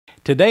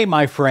Today,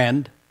 my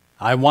friend,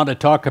 I want to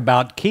talk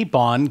about keep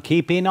on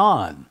keeping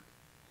on,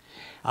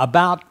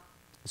 about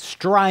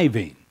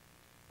striving,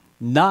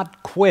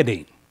 not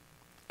quitting,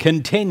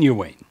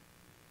 continuing.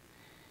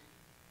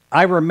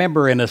 I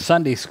remember in a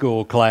Sunday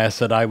school class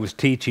that I was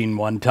teaching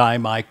one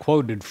time, I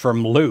quoted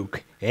from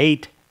Luke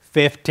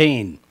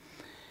 8:15.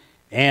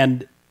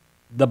 And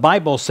the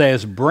Bible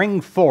says, bring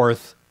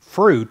forth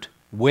fruit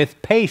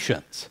with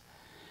patience.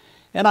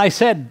 And I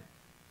said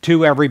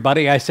to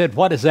everybody, I said,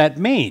 what does that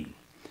mean?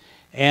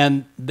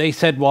 And they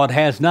said, well, it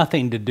has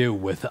nothing to do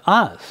with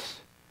us.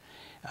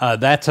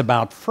 That's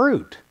about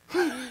fruit.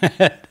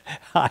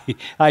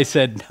 I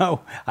said,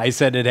 no. I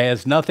said, it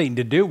has nothing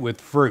to do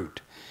with fruit.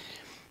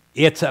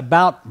 It's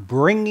about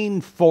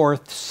bringing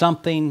forth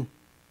something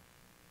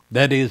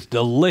that is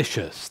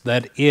delicious,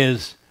 that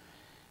is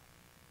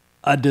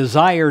a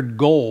desired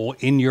goal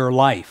in your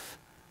life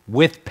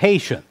with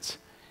patience,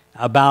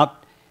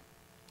 about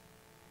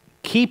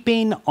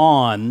keeping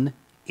on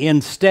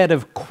instead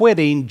of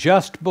quitting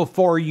just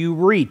before you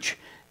reach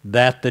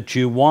that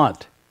you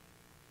want.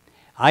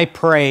 I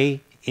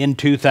pray in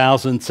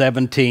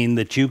 2017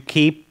 that you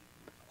keep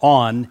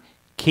on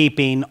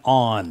keeping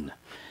on,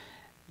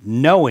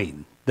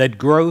 knowing that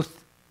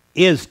growth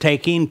is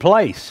taking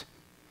place,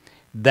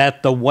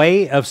 that the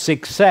way of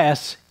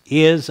success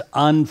is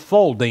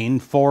unfolding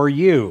for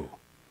you.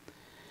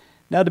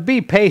 Now, to be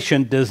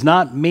patient does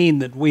not mean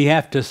that we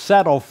have to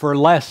settle for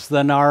less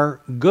than our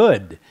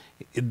good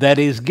that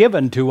is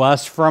given to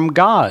us from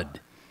God.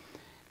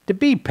 To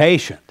be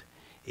patient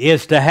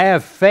is to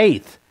have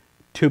faith,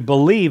 to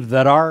believe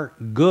that our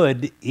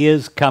good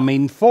is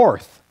coming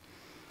forth.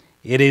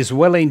 It is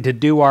willing to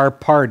do our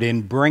part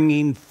in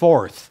bringing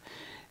forth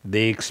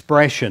the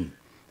expression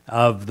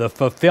of the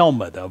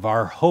fulfillment of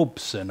our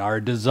hopes and our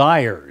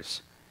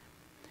desires.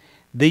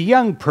 The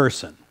young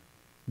person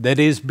that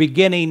is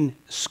beginning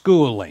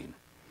schooling,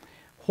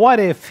 what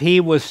if he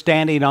was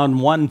standing on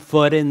one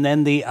foot and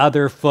then the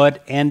other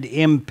foot and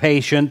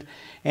impatient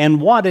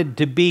and wanted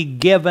to be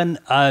given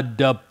a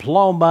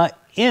diploma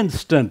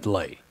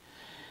instantly?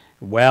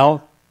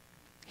 Well,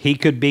 he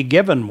could be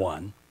given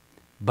one,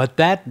 but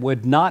that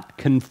would not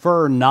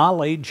confer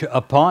knowledge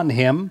upon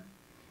him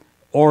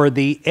or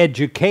the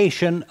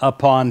education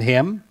upon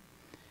him.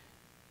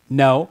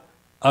 No,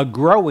 a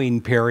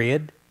growing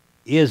period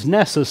is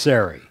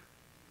necessary.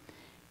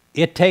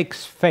 It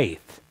takes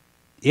faith.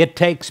 It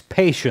takes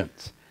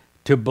patience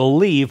to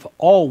believe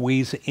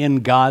always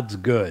in God's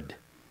good.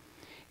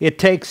 It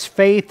takes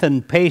faith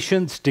and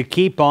patience to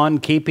keep on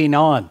keeping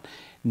on,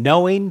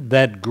 knowing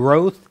that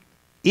growth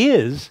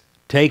is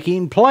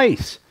taking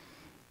place,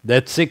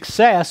 that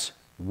success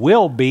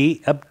will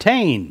be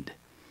obtained.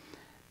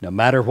 No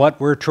matter what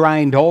we're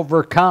trying to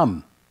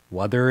overcome,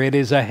 whether it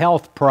is a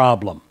health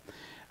problem,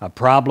 a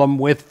problem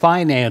with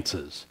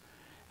finances,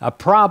 a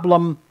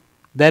problem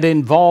that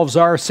involves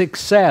our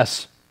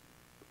success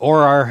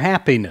or our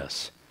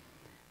happiness,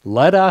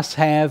 let us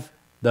have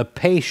the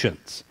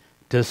patience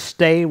to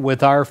stay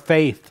with our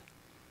faith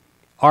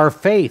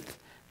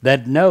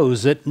that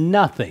knows that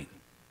nothing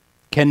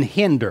can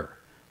hinder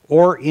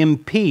or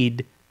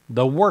impede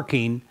the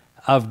working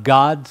of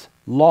God's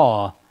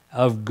law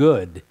of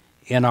good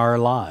in our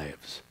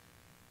lives.